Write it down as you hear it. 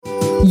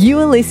You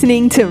are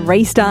listening to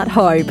Restart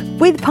Hope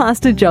with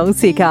Pastor Joel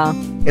Sicker.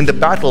 In the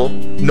battle,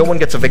 no one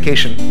gets a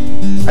vacation.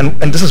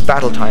 And this is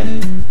battle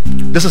time.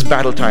 This is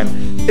battle time.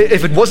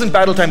 If it wasn't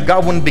battle time,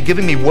 God wouldn't be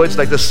giving me words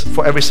like this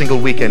for every single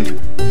weekend.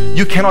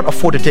 You cannot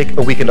afford to take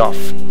a weekend off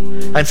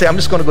and say, I'm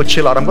just going to go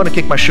chill out. I'm going to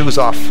kick my shoes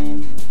off.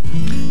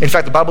 In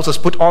fact, the Bible says,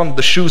 put on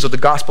the shoes of the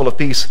gospel of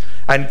peace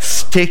and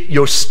take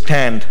your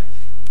stand.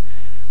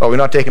 Well, we're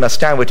not taking a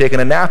stand, we're taking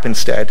a nap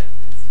instead.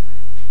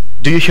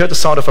 Do you hear the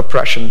sound of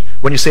oppression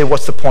when you say,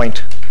 what's the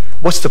point?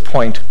 What's the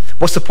point?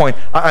 What's the point?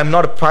 I'm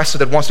not a pastor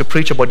that wants to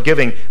preach about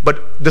giving,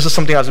 but this is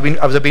something as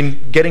I've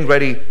been getting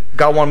ready.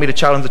 God wanted me to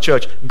challenge the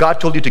church. God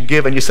told you to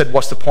give and you said,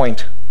 what's the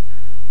point?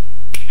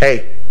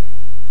 Hey,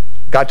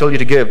 God told you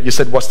to give. You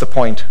said, what's the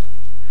point?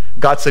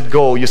 God said,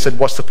 go. You said,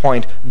 what's the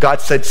point?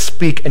 God said,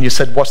 speak. And you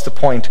said, what's the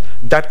point?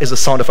 That is the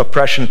sound of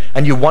oppression.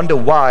 And you wonder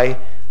why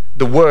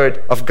the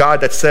word of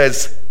God that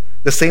says,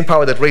 the same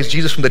power that raised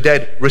Jesus from the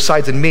dead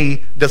resides in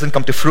me doesn't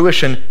come to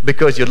fruition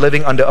because you're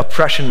living under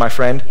oppression, my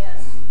friend.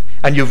 Yes.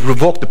 And you've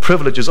revoked the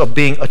privileges of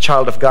being a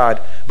child of God.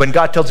 When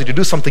God tells you to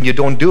do something, you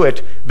don't do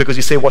it because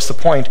you say, what's the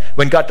point?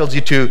 When God tells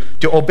you to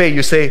obey,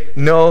 you say,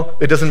 no,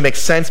 it doesn't make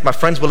sense. My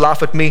friends will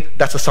laugh at me.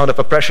 That's the sound of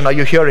oppression. Are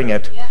you hearing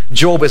it? Yeah.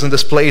 Job is in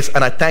this place,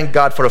 and I thank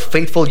God for a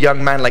faithful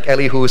young man like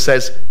Elihu who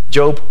says,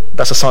 Job,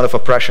 that's the sound of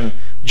oppression.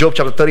 Job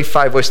chapter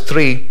 35, verse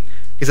 3,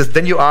 he says,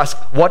 then you ask,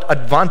 what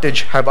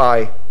advantage have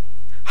I?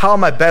 How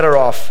am I better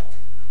off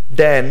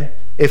than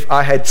if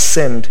I had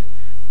sinned?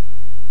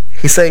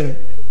 He's saying,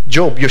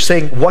 Job, you're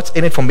saying, what's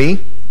in it for me?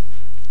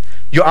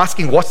 You're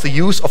asking, what's the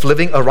use of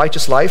living a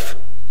righteous life?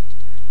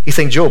 He's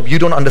saying, Job, you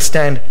don't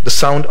understand the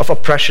sound of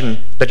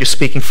oppression that you're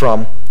speaking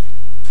from.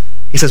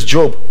 He says,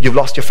 Job, you've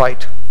lost your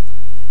fight.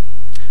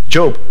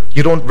 Job,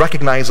 you don't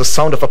recognize the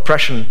sound of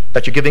oppression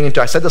that you're giving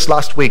into. I said this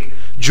last week.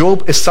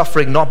 Job is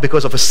suffering not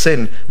because of a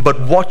sin, but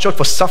watch out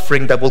for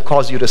suffering that will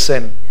cause you to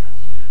sin.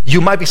 You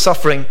might be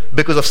suffering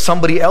because of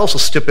somebody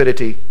else's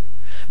stupidity.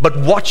 But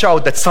watch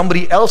out that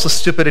somebody else's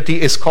stupidity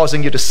is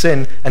causing you to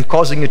sin and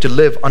causing you to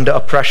live under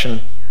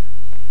oppression.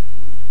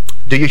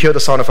 Do you hear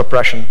the sound of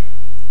oppression?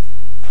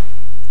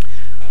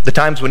 The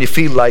times when you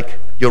feel like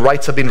your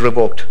rights have been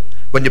revoked,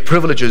 when your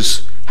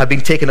privileges have been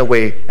taken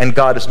away and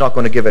God is not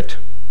going to give it.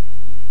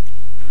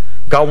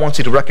 God wants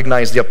you to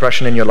recognize the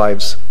oppression in your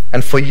lives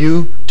and for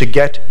you to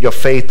get your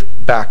faith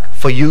back,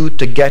 for you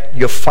to get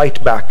your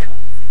fight back,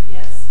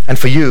 and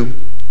for you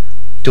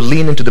to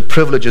lean into the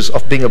privileges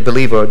of being a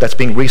believer that's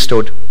being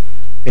restored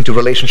into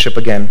relationship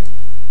again.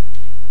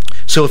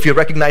 So if you're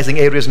recognizing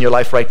areas in your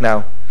life right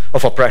now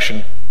of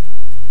oppression,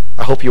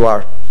 I hope you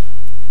are.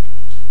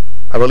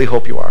 I really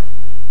hope you are.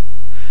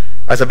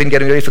 As I've been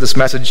getting ready for this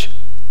message,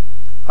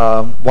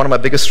 one of my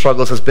biggest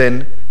struggles has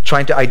been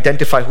trying to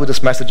identify who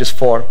this message is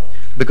for,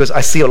 because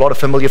I see a lot of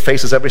familiar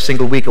faces every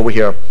single week over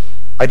here.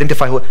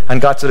 Identify who,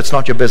 and God said, it's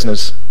not your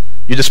business.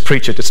 You just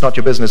preach it, it's not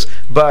your business.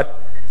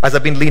 But as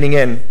I've been leaning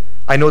in,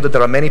 I know that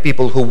there are many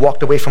people who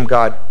walked away from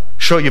God.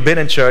 Sure, you've been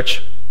in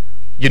church,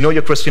 you know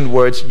your Christian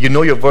words, you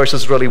know your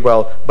verses really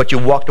well, but you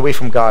walked away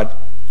from God.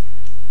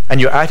 And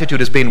your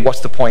attitude has been,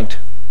 what's the point?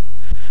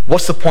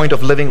 What's the point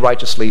of living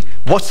righteously?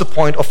 What's the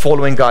point of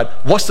following God?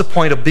 What's the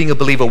point of being a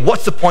believer?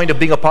 What's the point of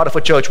being a part of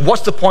a church?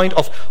 What's the point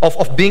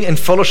of being in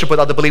fellowship with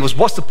other believers?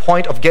 What's the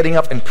point of getting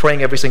up and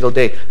praying every single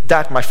day?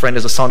 That, my friend,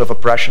 is a sound of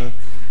oppression.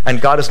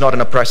 And God is not an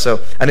oppressor.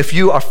 And if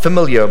you are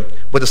familiar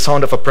with the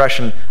sound of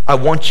oppression, I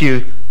want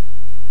you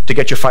to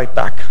get your fight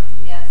back.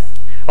 Yes.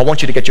 I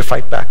want you to get your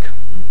fight back.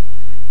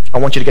 I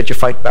want you to get your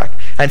fight back.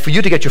 And for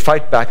you to get your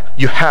fight back,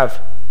 you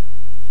have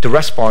to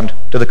respond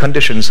to the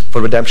conditions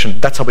for redemption.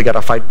 That's how we get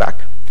our fight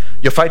back.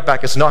 Your fight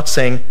back is not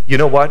saying, you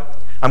know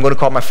what, I'm going to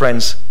call my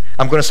friends.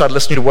 I'm going to start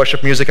listening to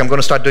worship music. I'm going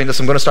to start doing this.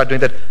 I'm going to start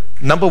doing that.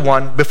 Number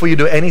one, before you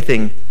do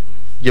anything,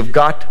 you've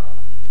got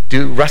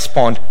to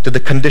respond to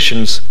the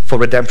conditions for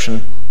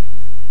redemption.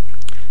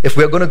 If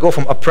we're going to go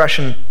from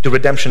oppression to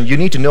redemption, you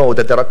need to know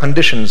that there are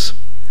conditions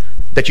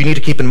that you need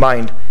to keep in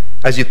mind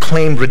as you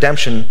claim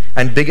redemption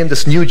and begin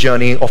this new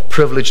journey of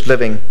privileged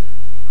living.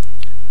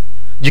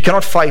 You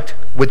cannot fight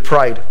with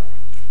pride.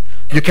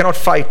 You cannot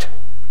fight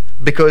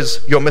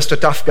because you're Mr.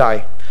 Tough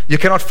Guy. You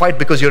cannot fight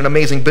because you're an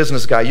amazing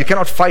business guy. You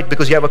cannot fight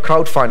because you have a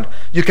crowd fund.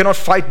 You cannot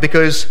fight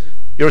because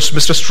you're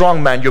Mr.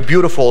 Strongman, you're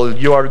beautiful,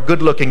 you are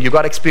good looking, you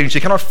got experience. You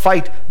cannot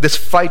fight this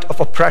fight of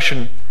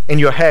oppression in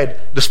your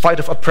head, this fight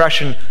of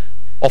oppression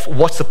of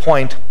what's the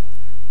point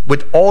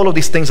with all of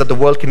these things that the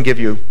world can give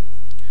you.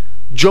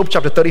 Job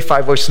chapter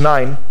 35 verse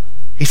 9,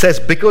 he says,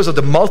 because of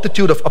the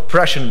multitude of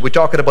oppression, we're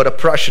talking about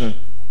oppression,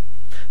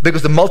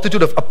 because the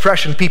multitude of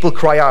oppression, people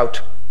cry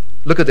out.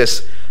 Look at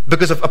this.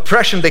 Because of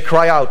oppression, they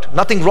cry out.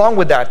 Nothing wrong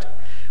with that.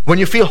 When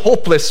you feel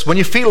hopeless, when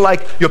you feel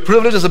like your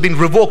privileges have been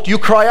revoked, you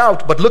cry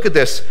out. But look at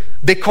this.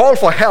 They call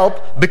for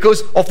help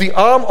because of the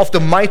arm of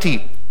the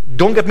mighty.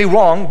 Don't get me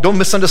wrong, don't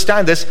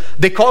misunderstand this.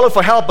 They call out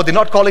for help, but they're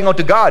not calling out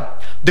to God.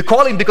 They're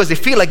calling because they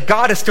feel like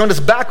God has turned his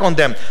back on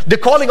them. They're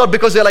calling out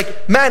because they're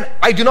like, man,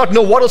 I do not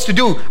know what else to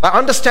do. I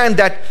understand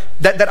that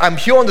I'm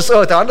here on this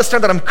earth. I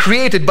understand that I'm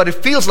created, but it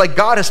feels like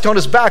God has turned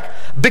his back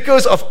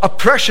because of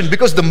oppression,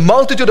 because of the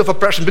multitude of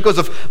oppression, because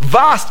of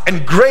vast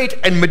and great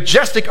and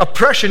majestic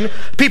oppression.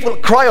 People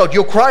cry out,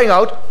 you're crying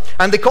out,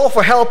 and they call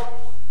for help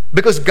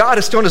because God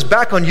has turned his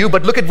back on you.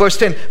 But look at verse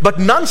 10. But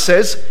none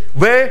says,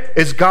 where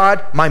is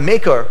God my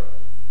maker?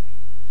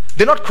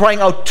 They're not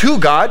crying out to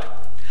God.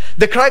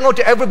 They're crying out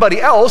to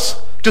everybody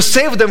else to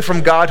save them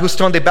from God who's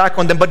turned their back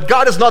on them. But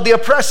God is not the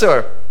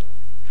oppressor.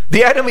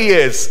 The enemy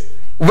is.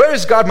 Where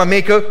is God my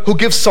maker who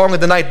gives song in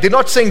the night? They're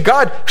not saying,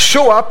 God,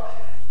 show up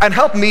and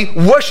help me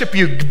worship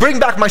you. Bring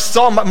back my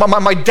song,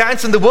 my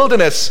dance in the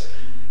wilderness.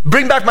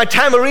 Bring back my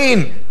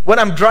tambourine when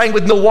I'm drying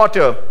with no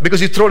water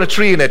because you've thrown a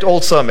tree in it.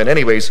 Old sermon.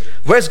 Anyways,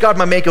 where's God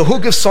my maker? Who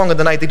gives song in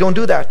the night? They don't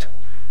do that.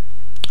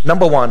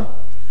 Number one,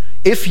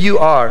 if you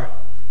are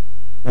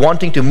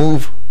wanting to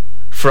move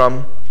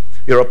from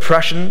your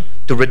oppression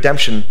to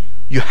redemption,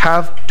 you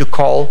have to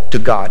call to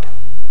God.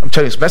 I'm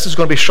telling you, this message is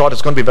going to be short.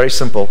 It's going to be very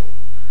simple.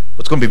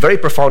 But it's going to be very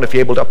profound if you're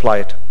able to apply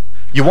it.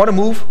 You want to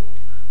move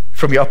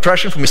from your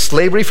oppression, from your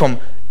slavery, from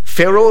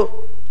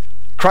Pharaoh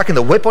cracking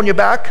the whip on your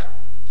back,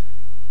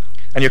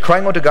 and you're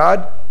crying out to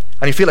God,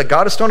 and you feel like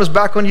God has turned his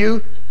back on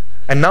you,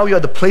 and now you're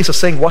at the place of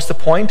saying, what's the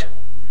point?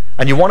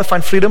 And you want to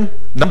find freedom?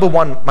 Number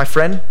one, my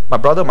friend, my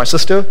brother, my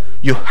sister,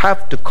 you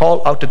have to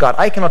call out to God.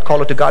 I cannot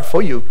call out to God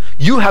for you.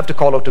 You have to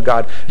call out to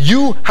God.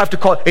 You have to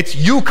call. It's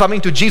you coming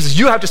to Jesus.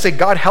 You have to say,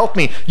 God, help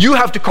me. You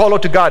have to call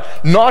out to God,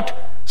 not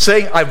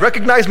saying, I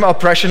recognize my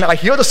oppression. I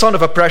hear the sound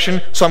of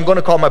oppression, so I'm going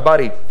to call my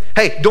buddy.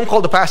 Hey, don't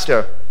call the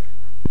pastor.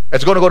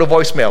 It's going to go to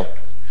voicemail.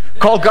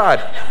 Call God.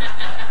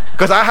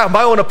 Because I have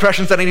my own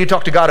oppressions that I need to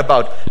talk to God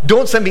about.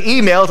 Don't send me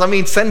emails. I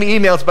mean, send me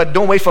emails, but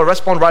don't wait for a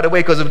response right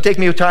away because it will take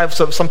me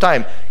some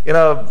time. You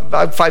know, I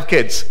have 5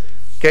 kids.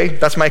 Okay?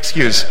 That's my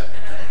excuse.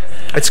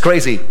 It's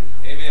crazy.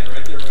 Amen.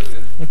 Right there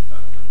with you.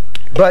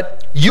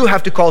 But you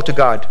have to call to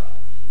God.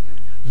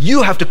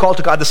 You have to call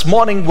to God. This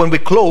morning when we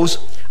close,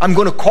 I'm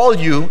going to call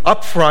you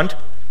up front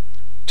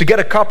to get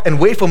a cup and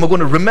wait for him. We're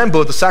going to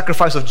remember the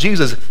sacrifice of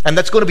Jesus. And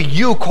that's going to be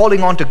you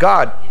calling on to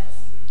God.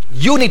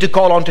 You need to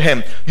call on to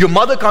him. Your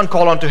mother can't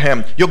call on to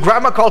him. Your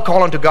grandma can't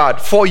call on to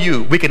God for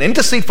you. We can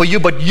intercede for you,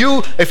 but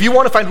you, if you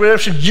want to find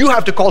redemption, you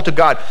have to call to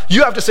God.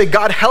 You have to say,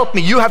 God, help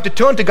me. You have to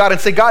turn to God and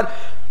say, God,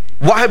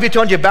 why have you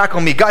turned your back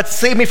on me? God,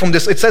 save me from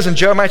this. It says in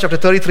Jeremiah chapter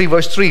 33,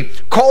 verse 3,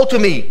 call to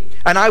me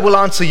and I will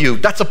answer you.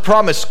 That's a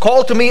promise.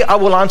 Call to me, I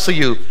will answer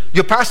you.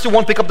 Your pastor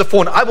won't pick up the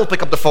phone. I will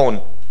pick up the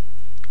phone.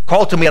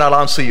 Call to me and I'll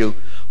answer you.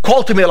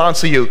 Call to me, I'll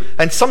answer you.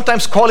 And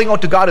sometimes calling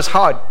out to God is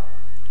hard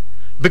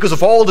because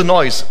of all the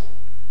noise.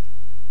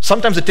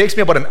 Sometimes it takes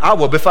me about an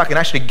hour before I can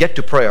actually get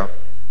to prayer.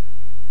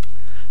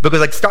 Because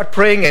I start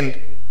praying and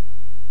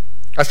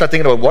I start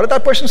thinking about, what did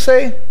that person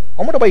say?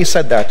 I wonder why he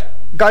said that.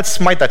 God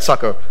smite that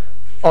sucker.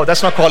 Oh,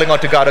 that's not calling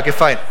out to God. Okay,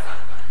 fine.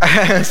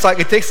 It's like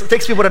it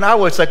takes me about an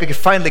hour. It's like, okay,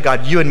 finally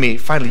God, you and me.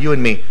 Finally, you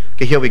and me.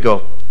 Okay, here we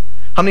go.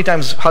 How many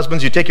times,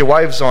 husbands, you take your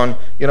wives on,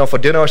 for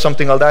dinner or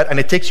something like that, and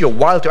it takes you a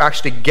while to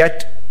actually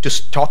get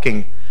to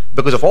talking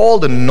because of all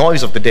the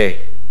noise of the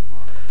day.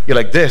 You're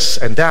like this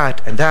and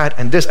that and that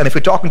and this. And if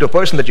you're talking to a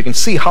person that you can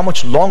see, how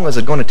much longer is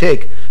it going to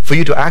take for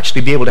you to actually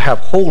be able to have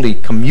holy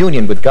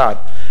communion with God?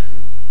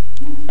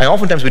 And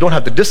oftentimes we don't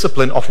have the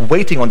discipline of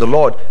waiting on the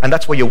Lord, and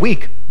that's why you're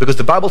weak. Because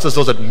the Bible says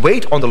those that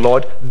wait on the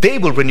Lord, they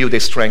will renew their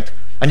strength.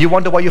 And you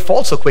wonder why you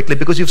fall so quickly,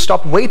 because you've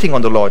stopped waiting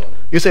on the Lord.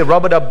 You say,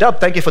 rub-a-dub-dub,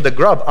 thank you for the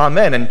grub,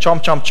 amen, and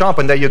chomp, chomp, chomp,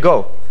 and there you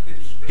go.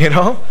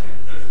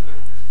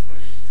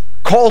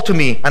 Call to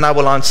me and I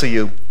will answer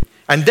you.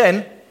 And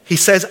then he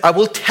says, I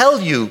will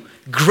tell you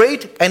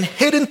great and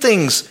hidden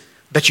things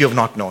that you have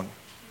not known.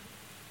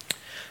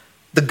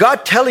 The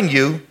God telling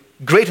you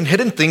great and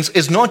hidden things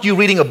is not you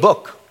reading a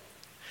book.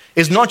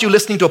 It's not you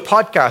listening to a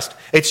podcast.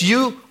 It's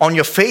you on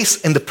your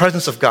face in the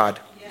presence of God.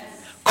 Yes.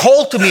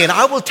 Call to me and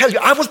I will tell you.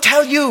 I will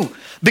tell you.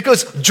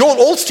 Because Joel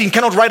Osteen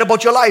cannot write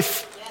about your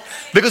life.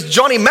 Because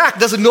Johnny Mac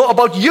doesn't know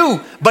about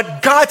you,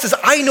 but God says,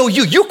 I know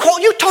you. You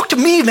talk to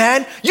me,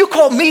 man. You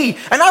call me,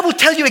 and I will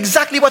tell you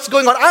exactly what's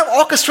going on.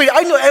 I'll orchestrate.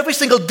 I know every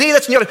single day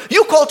that's in your life.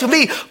 You call to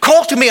me,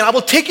 and I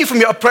will take you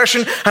from your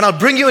oppression, and I'll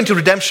bring you into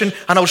redemption,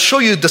 and I'll show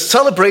you the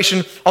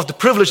celebration of the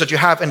privilege that you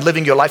have in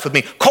living your life with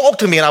me. Call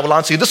to me, and I will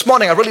answer you. This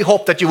morning, I really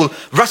hope that you will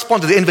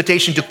respond to the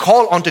invitation to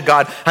call unto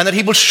God, and that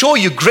He will show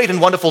you great and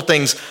wonderful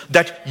things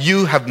that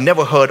you have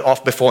never heard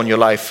of before in your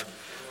life.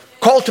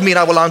 Call to me and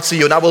I will answer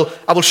you, and I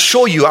will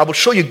show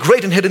you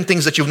great and hidden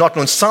things that you've not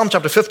known. Psalm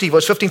chapter 50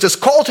 verse 15 says,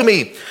 call to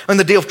me in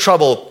the day of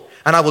trouble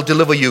and I will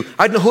deliver you.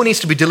 I don't know who needs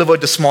to be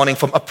delivered this morning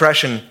from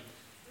oppression.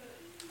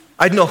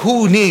 I don't know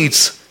who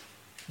needs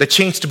the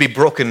chains to be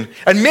broken.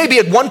 And maybe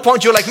at one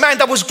point you're like, man,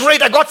 that was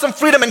great. I got some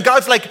freedom. And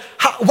God's like,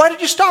 why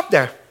did you stop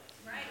there?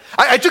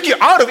 Right. I took you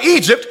out of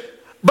Egypt,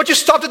 but you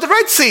stopped at the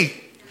Red Sea.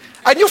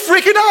 And you're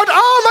freaking out.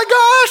 Oh my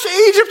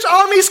gosh, Egypt's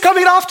army is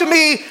coming after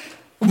me.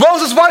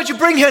 Moses, why did you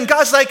bring here? And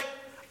God's like,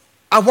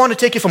 I want to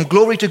take you from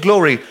glory to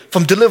glory,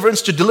 from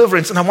deliverance to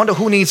deliverance. And I wonder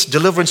who needs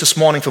deliverance this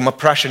morning from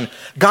oppression.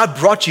 God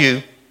brought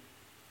you,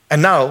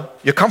 and now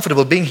you're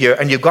comfortable being here,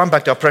 and you've gone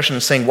back to oppression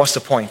and saying, what's the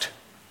point?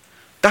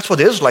 That's what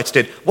the Israelites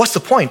did. What's the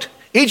point?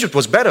 Egypt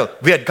was better.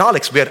 We had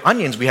garlics, we had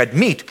onions, we had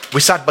meat.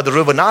 We sat by the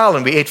river Nile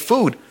and we ate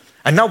food.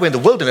 And now we're in the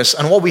wilderness,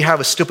 and all we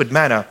have is stupid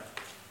manna.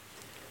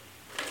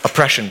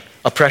 Oppression,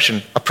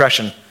 oppression,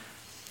 oppression.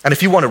 And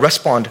if you want to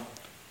respond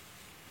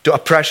to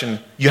oppression,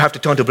 you have to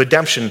turn to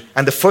redemption.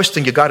 And the first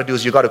thing you got to do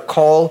is you got to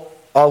call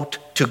out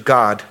to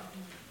God.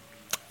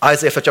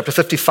 Isaiah chapter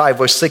 55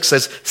 verse 6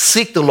 says,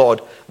 seek the Lord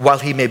while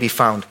he may be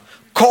found.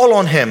 Call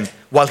on him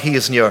while he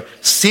is near.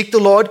 Seek the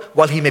Lord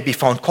while he may be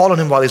found. Call on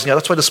him while he's near.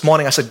 That's why this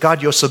morning I said,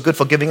 God, you're so good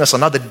for giving us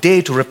another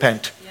day to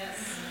repent.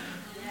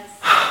 Yes.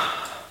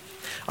 Yes.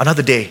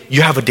 Another day.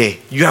 You have a day.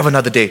 You have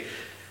another day.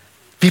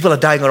 People are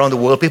dying around the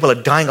world. People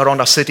are dying around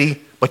our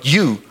city. But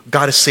you,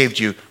 God has saved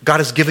you. God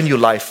has given you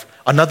life.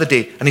 Another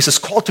day. And he says,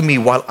 call to me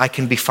while I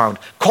can be found.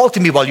 Call to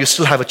me while you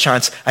still have a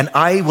chance, and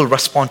I will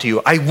respond to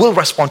you. I will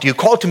respond to you.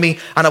 Call to me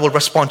and I will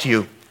respond to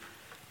you.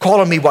 Call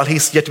on me while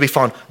he's yet to be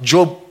found.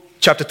 Job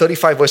chapter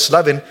 35 verse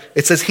 11,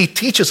 it says, he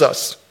teaches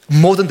us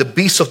more than the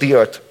beasts of the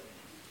earth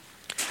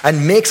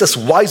and makes us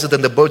wiser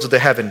than the birds of the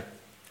heaven.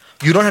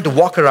 You don't have to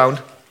walk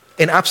around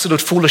in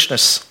absolute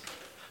foolishness.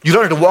 You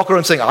don't have to walk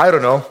around saying, I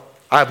don't know.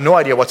 I have no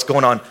idea what's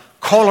going on.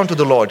 Call on to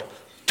the Lord.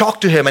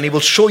 Talk to him and he will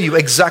show you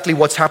exactly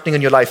what's happening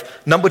in your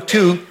life. Number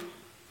 2,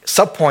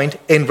 subpoint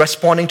in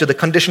responding to the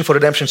condition for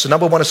redemption. So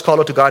number 1 is call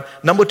out to God.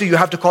 Number 2, you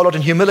have to call out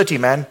in humility,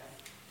 man.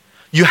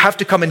 You have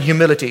to come in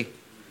humility.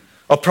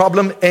 A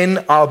problem in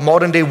our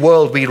modern day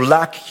world, we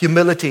lack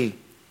humility.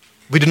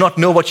 We do not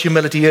know what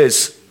humility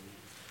is.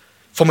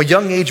 From a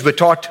young age, we're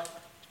taught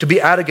to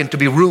be arrogant, to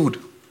be rude.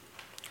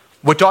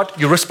 We're taught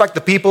you respect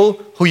the people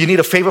who you need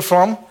a favor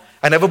from,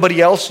 and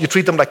everybody else, you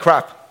treat them like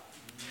crap.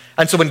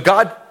 And so when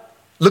God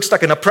looks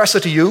like an oppressor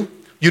to you,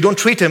 you don't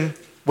treat him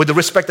with the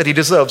respect that he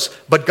deserves.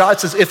 But God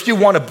says, if you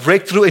want a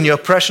breakthrough in your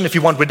oppression, if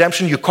you want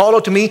redemption, you call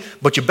out to me,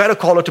 but you better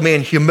call out to me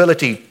in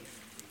humility.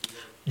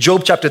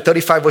 Job chapter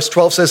 35 verse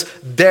 12 says,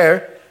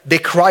 there they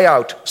cry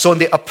out. So in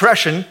the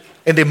oppression,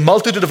 in the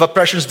multitude of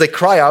oppressions, they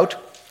cry out,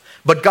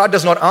 but God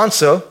does not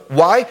answer.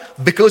 Why?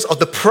 Because of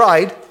the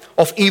pride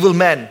of evil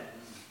men.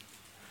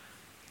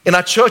 In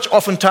our church,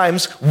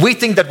 oftentimes, we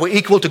think that we're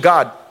equal to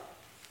God.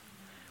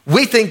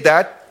 We think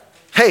that,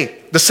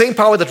 hey, the same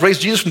power that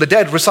raised Jesus from the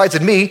dead resides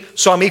in me,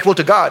 so I'm equal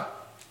to God.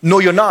 No,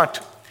 you're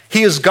not.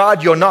 He is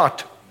God, you're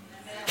not.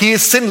 He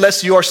is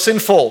sinless, you are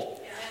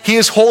sinful. He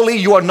is holy,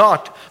 you are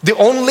not. The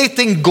only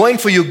thing going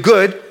for you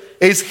good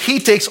is he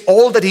takes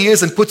all that he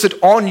is and puts it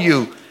on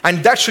you.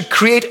 And that should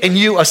create in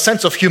you a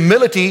sense of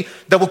humility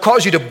that will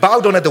cause you to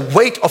bow down at the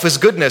weight of his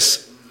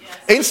goodness.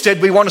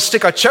 Instead, we want to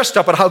stick our chest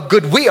up at how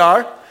good we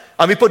are,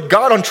 and we put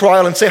God on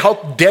trial and say, how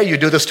dare you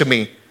do this to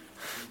me?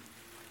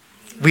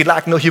 We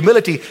lack no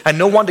humility, and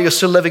no wonder you're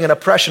still living in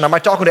oppression. Am I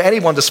talking to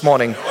anyone this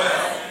morning?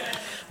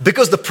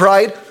 Because the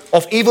pride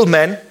of evil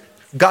men,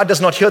 God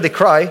does not hear their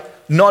cry,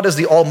 nor does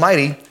the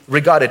Almighty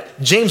regard it.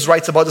 James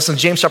writes about this in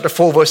James chapter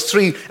 4 verse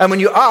 3. And when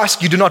you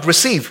ask, you do not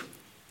receive.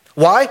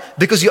 Why?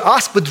 Because you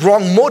ask with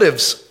wrong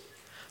motives,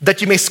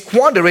 that you may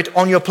squander it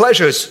on your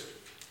pleasures.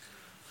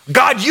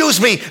 God use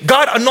me,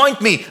 God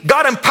anoint me,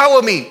 God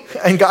empower me.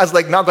 And God's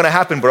like, not going to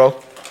happen, bro.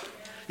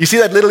 You see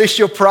that little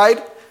issue of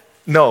pride?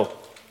 No,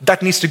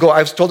 that needs to go.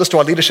 I've told this to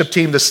our leadership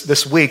team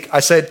this week.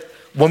 I said,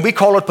 when we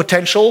call out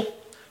potential,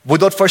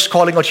 without first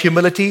calling out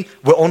humility,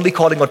 we're only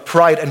calling out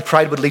pride, and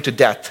pride would lead to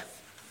death.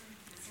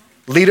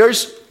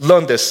 Leaders,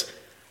 learn this.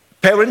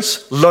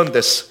 Parents, learn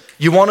this.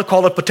 You want to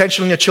call out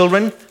potential in your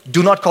children?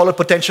 Do not call out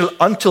potential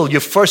until you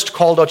first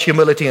called out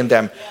humility in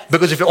them.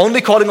 Because if you're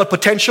only calling out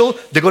potential,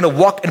 they're going to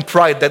walk in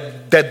pride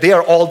that they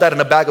are all that in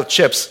a bag of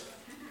chips.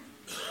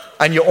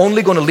 And you're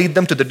only going to lead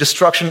them to the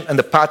destruction and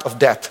the path of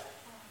death.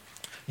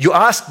 You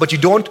ask, but you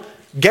don't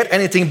get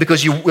anything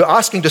because you're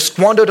asking to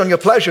squander it on your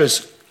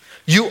pleasures.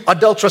 You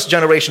adulterous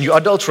generation, you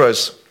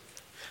adulterers.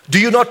 Do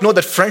you not know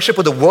that friendship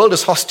with the world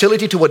is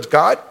hostility towards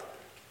God?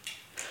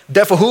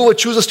 Therefore, whoever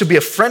chooses to be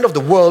a friend of the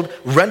world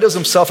renders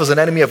himself as an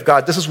enemy of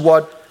God. This is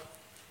what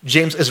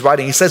James is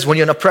writing. He says, when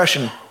you're in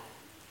oppression,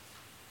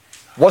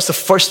 what's the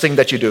first thing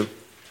that you do?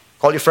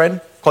 Call your friend,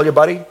 call your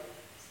buddy,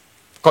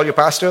 call your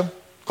pastor,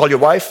 call your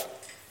wife,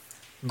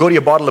 go to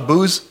your bottle of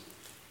booze,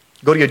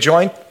 go to your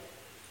joint,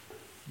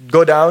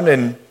 go down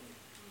and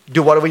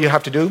do whatever you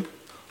have to do?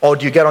 Or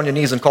do you get on your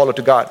knees and call out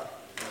to God?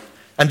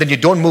 And then you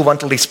don't move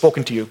until he's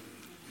spoken to you.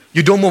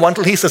 You don't move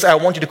until he says, I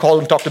want you to call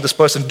and talk to this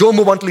person. Don't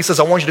move until he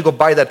says, I want you to go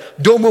buy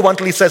that. Don't move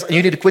until he says,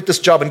 you need to quit this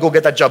job and go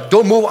get that job.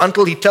 Don't move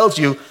until he tells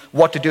you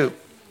what to do.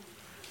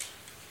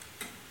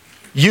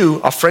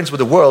 You are friends with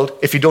the world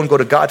if you don't go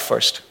to God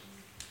first.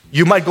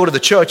 You might go to the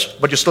church,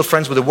 but you're still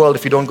friends with the world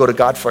if you don't go to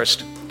God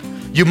first.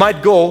 You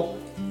might go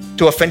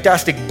to a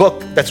fantastic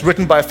book that's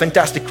written by a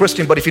fantastic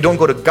Christian, but if you don't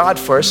go to God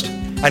first,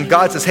 and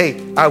God says,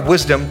 hey, I have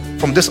wisdom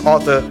from this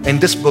author in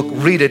this book,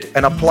 read it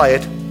and apply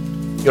it,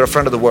 you're a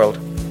friend of the world.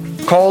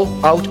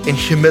 Call out in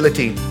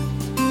humility.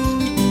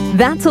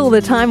 That's all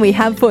the time we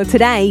have for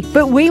today,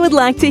 but we would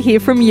like to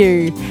hear from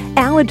you.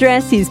 Our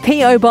address is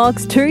P.O.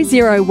 Box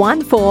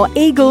 2014,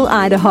 Eagle,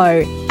 Idaho,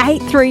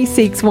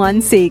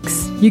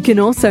 83616. You can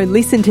also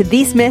listen to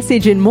this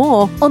message and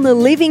more on the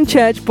Living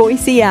Church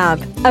Boise app,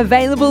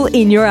 available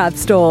in your App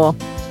Store.